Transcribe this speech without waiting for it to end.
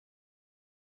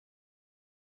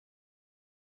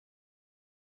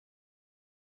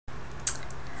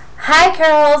Hi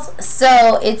girls,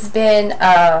 so it's been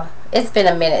a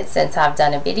minute since I've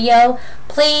done a video.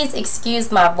 Please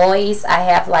excuse my voice. I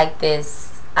have like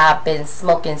this, I've been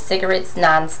smoking cigarettes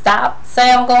non-stop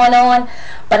sound going on,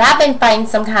 but I've been fighting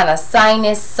some kind of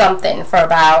sinus something for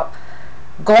about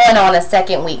going on a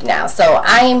second week now. So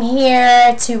I am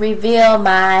here to reveal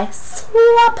my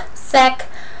SwapSack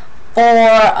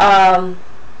for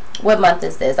what month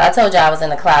is this? I told you I was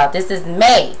in the cloud. This is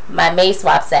May, my May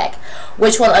SwapSack,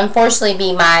 which will unfortunately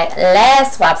be my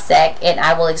last SwapSack, and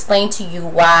I will explain to you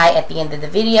why at the end of the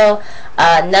video.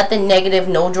 Nothing negative,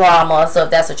 no drama, so if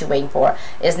that's what you're waiting for.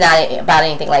 It's not about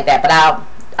anything like that, but I'll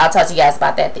talk to you guys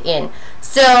about that at the end.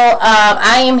 So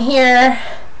I am here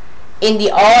in the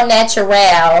all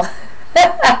natural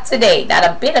today. Not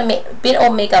a bit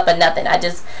of makeup or nothing. I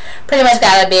just pretty much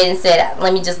got out of bed and said,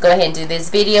 let me just go ahead and do this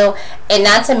video. And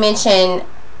not to mention,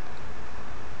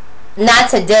 not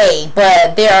today,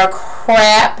 but there are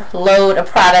crap load of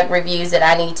product reviews that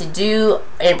I need to do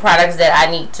and products that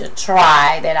I need to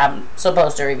try that I'm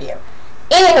supposed to review.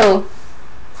 Anywho,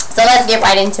 so let's get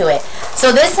right into it.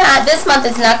 So this month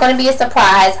is not going to be a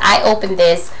surprise. I opened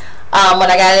this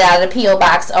when I got it out of the P.O.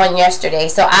 box on yesterday,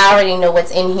 so I already know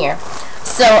what's in here.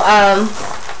 So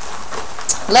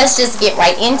let's just get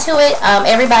right into it.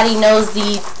 Everybody knows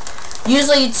the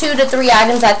usually 2 to 3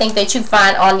 items I think that you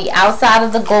find on the outside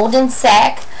of the golden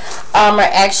sack are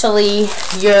actually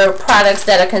your products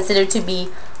that are considered to be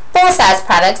full-size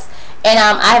products. And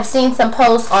I have seen some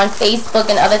posts on Facebook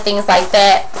and other things like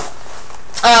that.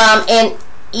 And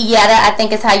Yetta, I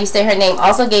think is how you say her name,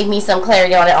 also gave me some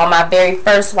clarity on it on my very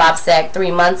first SwapSack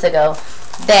 3 months ago,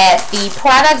 that the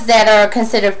products that are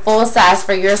considered full size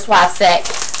for your SwapSack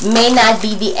may not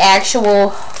be the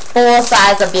actual full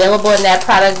size available in that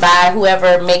product by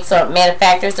whoever makes or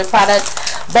manufactures the product,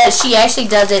 but she actually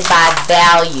does it by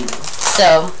value.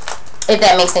 So if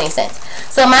that makes any sense.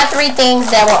 So my 3 things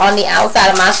that were on the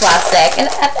outside of my SwapSack, and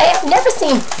I've never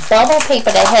seen bubble paper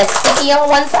that has sticky on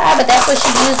one side, but that's what she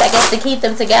used, I guess, to keep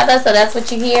them together, so that's what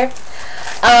you hear.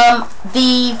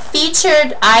 The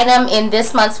featured item in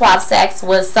this month's SwapSacks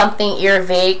was something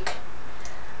Ayurvedic.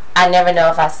 I never know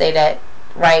if I say that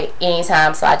right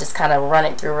anytime, so I just kind of run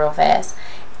it through real fast.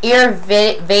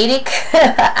 Ayurvedic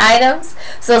items.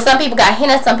 So some people got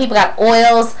henna, some people got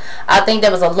oils. I think there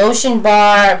was a lotion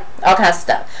bar, all kinds of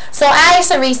stuff. So I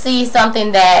actually received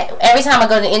something that every time I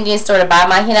go to the Indian store to buy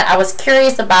my henna, I was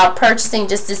curious about purchasing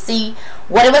just to see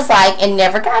what it was like, and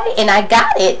never got it, and I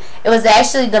got it. It was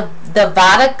actually the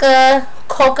vodka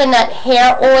coconut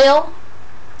hair oil.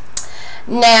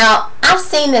 Now I've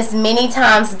seen this many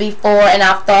times before and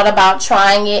I've thought about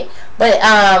trying it, but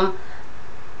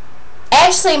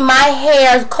actually my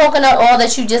hair coconut oil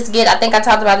that you just get, I think I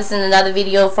talked about this in another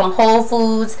video, from Whole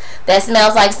Foods, that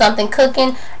smells like something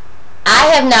cooking, I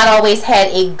have not always had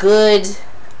a good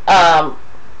outcome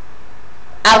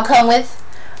with.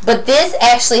 But this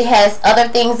actually has other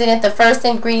things in it. The first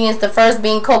ingredients, the first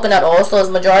being coconut oil, so it's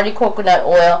majority coconut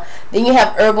oil. Then you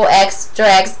have herbal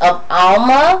extracts of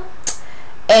alma,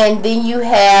 and then you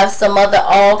have some other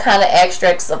all kind of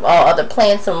extracts of all other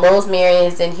plants. Some rosemary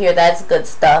is in here, that's good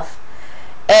stuff,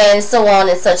 and so on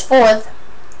and such forth.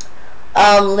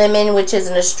 Lemon, which is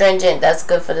an astringent, that's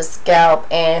good for the scalp,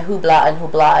 and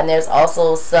hoopla, and there's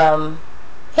also some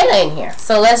henna in here.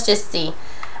 So let's just see.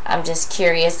 I'm just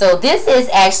curious. So this is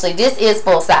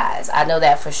full size. I know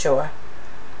that for sure.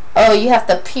 Oh, you have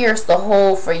to pierce the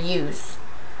hole for use.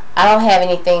 I don't have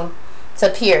anything to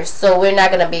pierce, so we're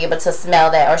not going to be able to smell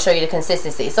that or show you the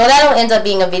consistency. So that'll end up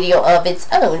being a video of its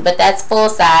own, but that's full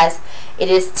size. It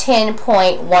is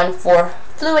 10.14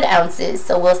 fluid ounces,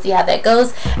 so we'll see how that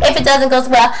goes. If it doesn't go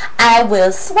well, I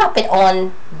will swap it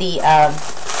on the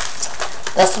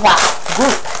swap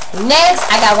group. Next,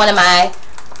 I got one of my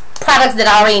products that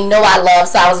I already know I love,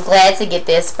 so I was glad to get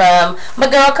this from my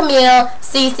girl Camille,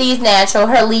 CC's Natural.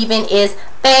 Her leave-in is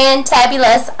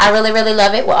fantabulous. I really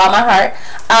love it with all my heart.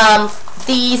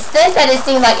 The scent that it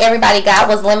seemed like everybody got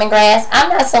was lemongrass. I'm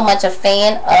not so much a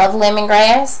fan of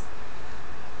lemongrass.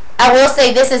 I will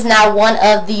say this is now one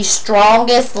of the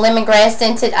strongest lemongrass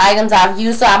scented items I've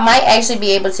used, so I might actually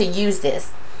be able to use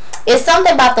this. It's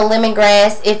something about the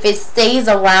lemongrass, if it stays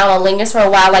around or lingers for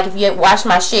a while, like if you watch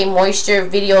my Shea Moisture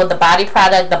video, the body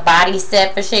product, the body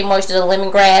set for Shea Moisture, the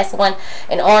lemongrass one,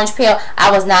 and orange peel, I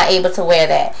was not able to wear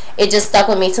that. It just stuck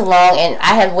with me too long, and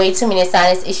I have way too many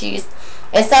sinus issues,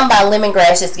 and something about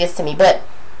lemongrass just gets to me. But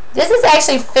this is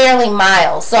actually fairly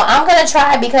mild, so I'm going to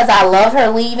try it because I love her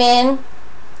leave-in,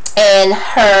 and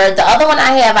the other one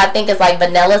I have I think is like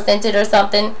vanilla scented or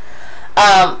something.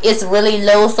 It's really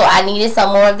low, so I needed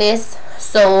some more of this.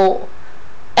 So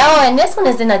Oh, and this one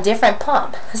is in a different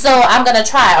pump. So I'm going to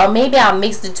try. Or maybe I'll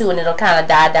mix the two and it'll kind of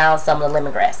die down some of the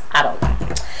lemongrass. I don't know.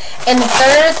 And the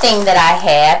third thing that I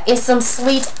have is some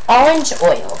sweet orange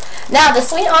oil. Now, the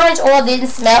sweet orange oil didn't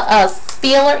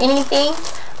spill or anything.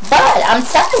 But I'm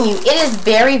telling you, it is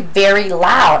very, very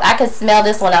loud. I could smell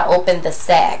this when I opened the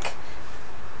sack.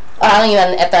 I don't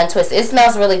even have to untwist it. It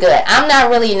smells really good. I'm not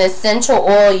really an essential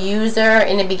oil user.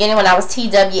 In the beginning, when I was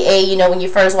TWA, you know, when you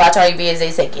first watch all your videos,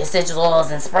 they say get essential oils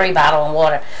and spray bottle and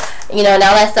water. You know, and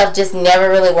all that stuff just never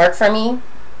really worked for me.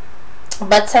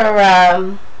 But to,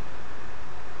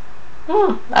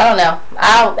 I don't know.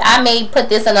 I may put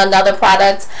this in another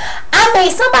product.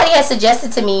 Somebody has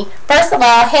suggested to me, first of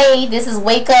all, hey, this is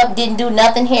Wake Up, didn't do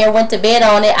nothing here, went to bed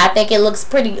on it. I think it looks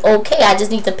pretty okay. I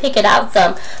just need to pick it out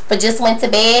some. But just went to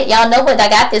bed. Y'all know what I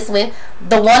got this with.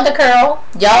 The Wonder Curl.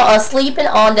 Y'all are sleeping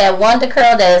on that Wonder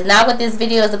Curl. That is not what this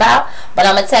video is about. But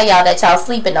I'm going to tell y'all that y'all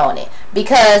sleeping on it.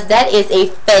 Because that is a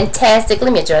fantastic,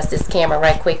 let me adjust this camera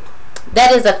right quick.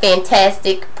 That is a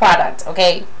fantastic product,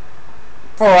 okay?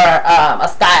 For a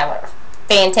styler.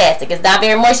 Fantastic. It's not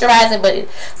very moisturizing, but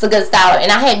it's a good styler. And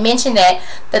I had mentioned that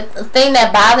the thing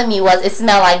that bothered me was it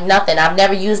smelled like nothing. I've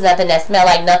never used nothing that smelled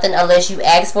like nothing unless you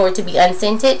ask for it to be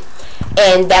unscented,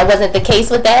 and that wasn't the case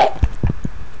with that.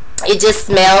 It just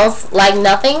smells like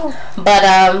nothing. But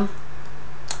I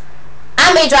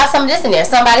may drop some of this in there.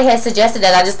 Somebody has suggested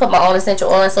that I just put my own essential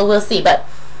oil in, so we'll see. But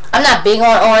I'm not big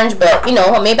on orange, but you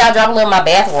know, maybe I'll drop a little in my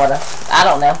bath water. I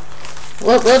don't know.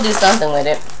 We'll do something with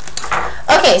it.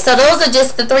 Okay, so those are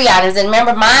just the 3 items. And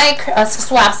remember, my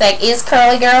SwapSack is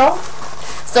Curly Girl.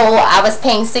 So I was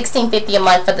paying $16.50 a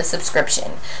month for the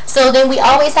subscription. So then we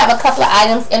always have a couple of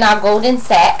items in our golden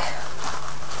sack.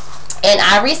 And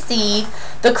I received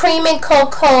the Cream and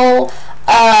Cocoa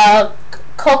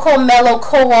Cocoa Mellow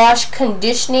Co-Wash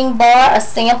Conditioning Bar, a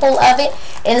sample of it.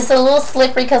 And it's a little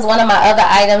slippery because one of my other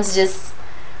items just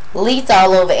leaked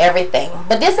all over everything.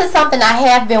 But this is something I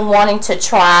have been wanting to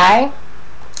try.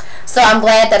 So I'm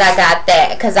glad that I got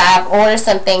that, because I've ordered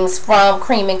some things from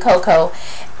Cream and Cocoa,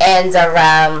 and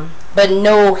but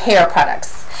no hair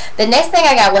products. The next thing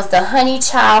I got was the Honey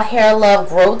Child Hair Love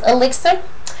Growth Elixir.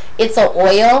 It's an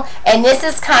oil, and this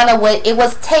is kind of what it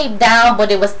was taped down, but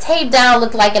it was taped down,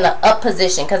 looked like in an up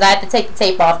position, because I had to take the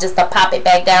tape off just to pop it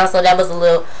back down. So that was a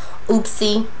little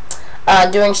oopsie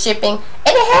during shipping.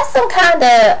 And it has some kind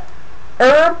of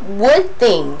herb wood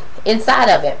thing inside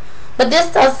of it. But this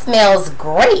stuff smells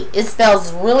great. It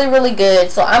smells really, really good.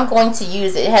 So I'm going to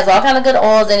use it. It has all kind of good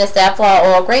oils in it. Safflower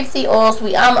oil, grapeseed oil,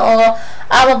 sweet almond oil,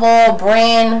 olive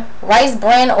oil, rice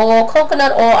bran oil,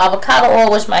 coconut oil, avocado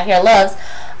oil, which my hair loves,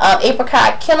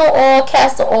 apricot kennel oil,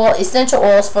 castor oil, essential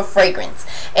oils for fragrance.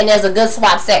 And there's a good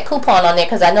SwapSack coupon on there,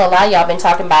 because I know a lot of y'all been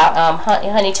talking about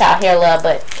Honey Child Hair Love,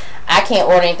 but I can't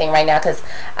order anything right now because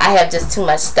I have just too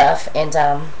much stuff. And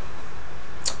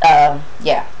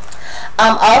yeah.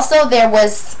 Also, there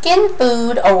was Skin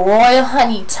Food, a Royal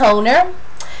Honey Toner,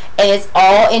 and it's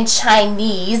all in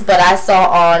Chinese, but I saw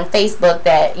on Facebook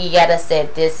that Yetta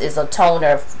said this is a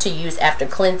toner to use after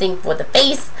cleansing for the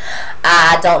face.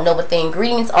 I don't know what the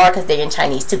ingredients are because they're in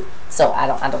Chinese too, so I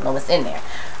don't know what's in there.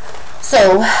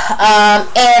 So,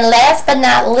 and last but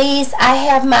not least, I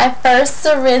have my first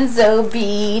Sorenzo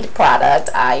bead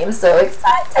product. I am so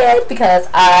excited because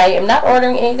I am not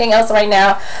ordering anything else right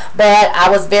now, but I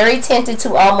was very tempted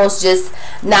to almost just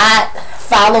not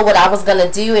follow what I was going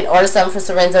to do and order some for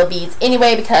Sorenzo beads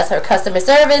anyway, because her customer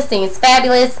service seems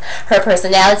fabulous. Her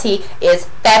personality is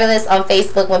fabulous on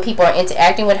Facebook when people are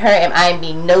interacting with her and I'm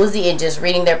being nosy and just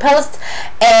reading their posts.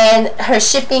 And her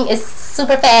shipping is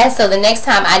super fast, so the next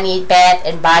time I need bath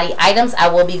and body items, I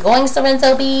will be going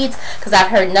Sorenzo beads, because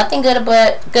I've heard nothing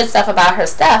good stuff about her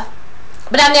stuff,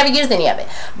 but I've never used any of it.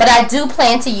 But I do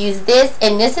plan to use this,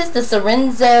 and this is the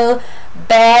Sorenzo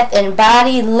Bath and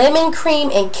Body Lemon Cream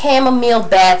and Chamomile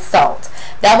Bath Salt.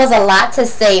 That was a lot to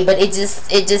say, but it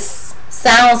just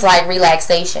sounds like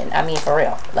relaxation. I mean, for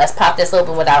real. Let's pop this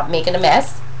open without making a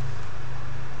mess.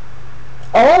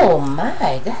 Oh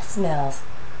my,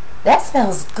 that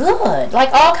smells good.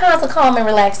 Like all kinds of calm and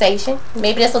relaxation.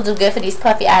 Maybe this will do good for these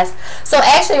puffy eyes. So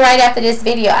actually, right after this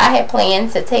video, I had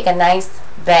planned to take a nice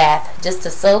bath just to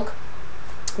soak,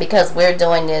 because we're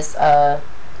doing this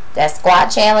that squat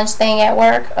challenge thing at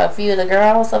work. A few of the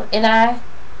girls and I.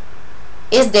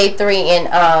 It's day 3, and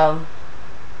I'm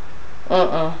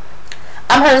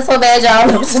hurting so bad, y'all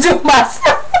don't know what to do with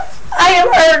myself. I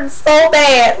am hurting so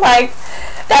bad. Like,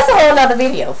 that's a whole nother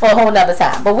video for a whole nother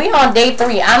time. But we on day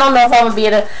 3. I don't know if I'm going to be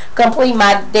able to complete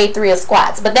my day 3 of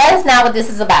squats, but that is not what this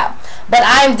is about. But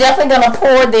I'm definitely going to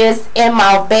pour this in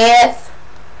my bath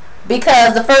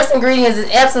because the first ingredient is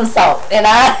Epsom salt, and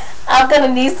I'm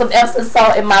gonna need some Epsom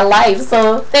salt in my life.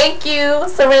 So thank you,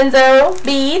 Sorrenso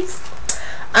beads.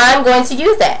 I'm going to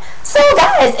use that. So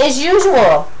guys, as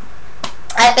usual,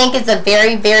 I think it's a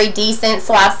very, very decent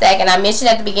SwapSack, and I mentioned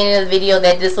at the beginning of the video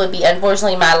that this would be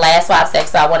unfortunately my last SwapSack,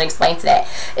 so I want to explain to that.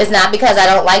 It's not because I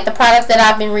don't like the products that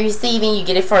I've been receiving. You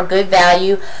get it for a good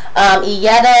value.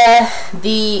 Iyetta,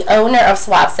 the owner of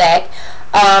SwapSack,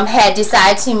 had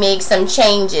decided to make some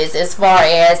changes as far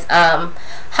as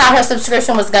how her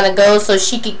subscription was going to go, so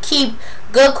she could keep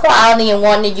good quality and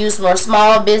wanting to use more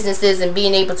small businesses and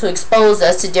being able to expose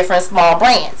us to different small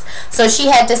brands. So she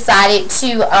had decided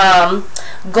to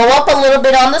go up a little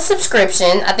bit on the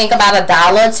subscription, I think about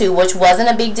 $1 or $2, which wasn't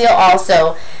a big deal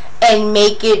also, and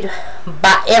make it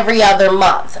by every other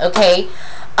month, okay?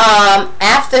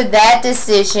 After that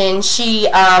decision, she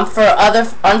for other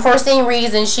unforeseen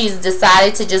reasons, she's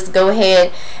decided to just go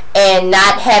ahead and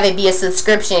not have it be a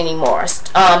subscription anymore.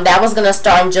 That was going to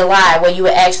start in July, where you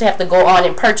would actually have to go on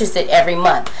and purchase it every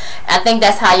month. I think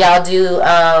that's how y'all do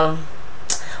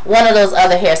one of those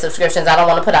other hair subscriptions. I don't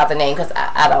want to put out the name because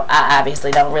I obviously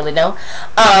don't really know.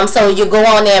 So you go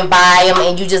on there and buy them,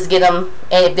 and you just get them,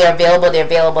 and if they're available, they're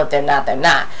available. If they're not, they're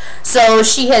not. So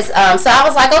she has so I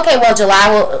was like, okay, well,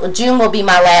 June will be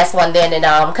my last one then, and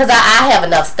because I have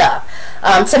enough stuff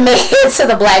to make it to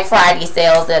the Black Friday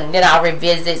sales, and then I'll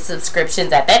revisit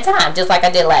subscriptions at that time, just like I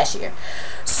did last year.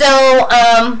 So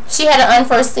she had an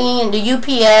unforeseen, the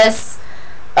USPS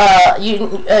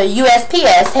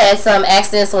had some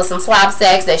accidents with some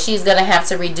SwapSacks that she's gonna have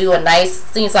to redo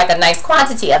seems like a nice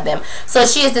quantity of them. So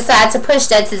she has decided to push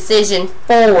that decision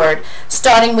forward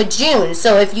starting with June.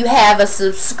 So if you have a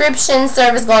subscription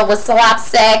service going with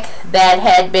SwapSack that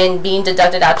had been being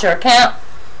deducted out your account,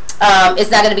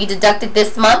 it's not going to be deducted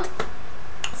this month.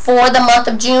 For the month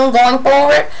of June going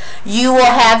forward, you will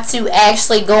have to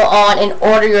actually go on and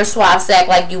order your SwapSack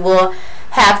like you will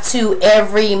have to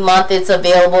every month it's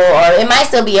available, or it might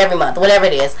still be every month, whatever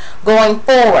it is, going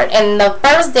forward. And the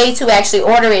first day to actually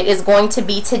order it is going to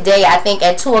be today, I think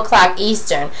at 2 o'clock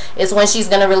Eastern is when she's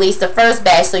going to release the first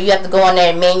batch, so you have to go on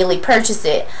there and manually purchase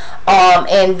it,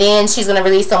 and then she's going to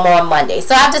release them more on Monday.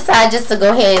 So I've decided just to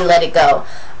go ahead and let it go.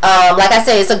 Like I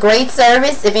said, it's a great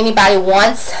service. If anybody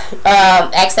wants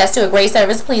access to a great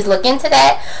service, please look into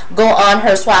that. Go on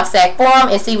her SwapSack forum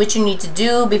and see what you need to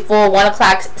do before 1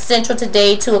 o'clock Central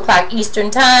today, 2 o'clock Eastern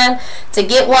time to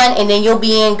get one, and then you'll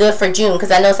be in good for June,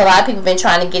 because I know a lot of people have been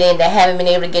trying to get in that haven't been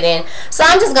able to get in. So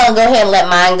I'm just going to go ahead and let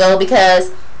mine go,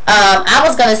 because I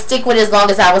was going to stick with it as long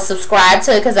as I was subscribed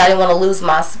to it, because I didn't want to lose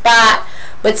my spot.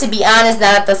 But to be honest,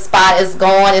 now that the spot is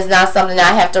gone, it's not something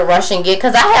I have to rush and get,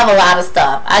 because I have a lot of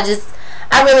stuff.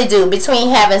 I really do. Between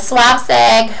having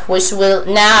SwapSack, which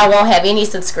now I won't have any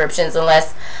subscriptions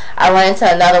unless I run into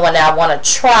another one that I want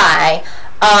to try.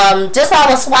 Just all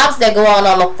the swaps that go on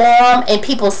the forum, and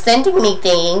people sending me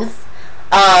things,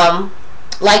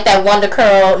 like that Wonder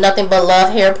Curl Nothing But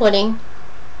Love hair pudding.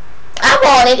 I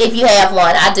want it if you have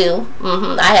one. I do.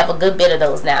 I have a good bit of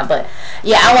those now, but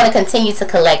yeah, I want to continue to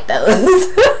collect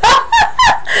those.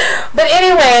 But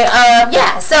anyway,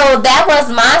 yeah, so that was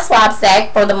my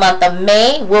SwapSack for the month of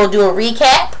May. We'll do a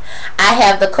recap. I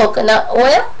have the coconut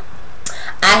oil.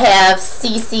 I have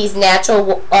CC's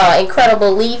Natural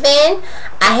Incredible Leave-In.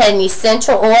 I had an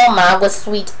essential oil. Mine was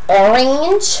sweet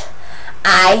orange.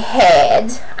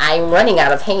 I'm running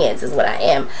out of hands is what I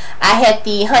am. I had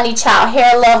the Honey Child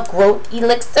Hair Love Growth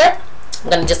Elixir. I'm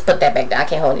going to just put that back down. I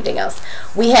can't hold anything else.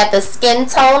 We had the Skin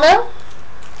Toner.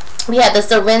 We had the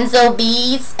Sorrenso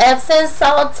Beads Epsom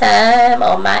Salt Time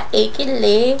on my achy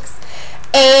legs.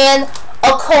 And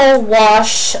a Cold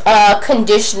Wash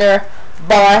Conditioner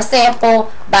Bar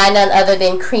Sample by none other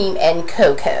than Cream and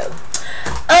Cocoa.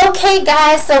 Okay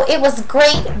guys, so it was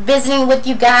great visiting with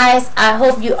you guys. I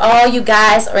hope all you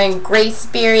guys are in great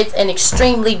spirits and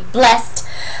extremely blessed,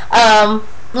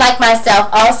 like myself.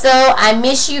 Also, I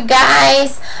miss you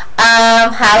guys.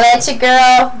 Holla at your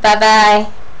girl. Bye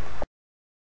bye.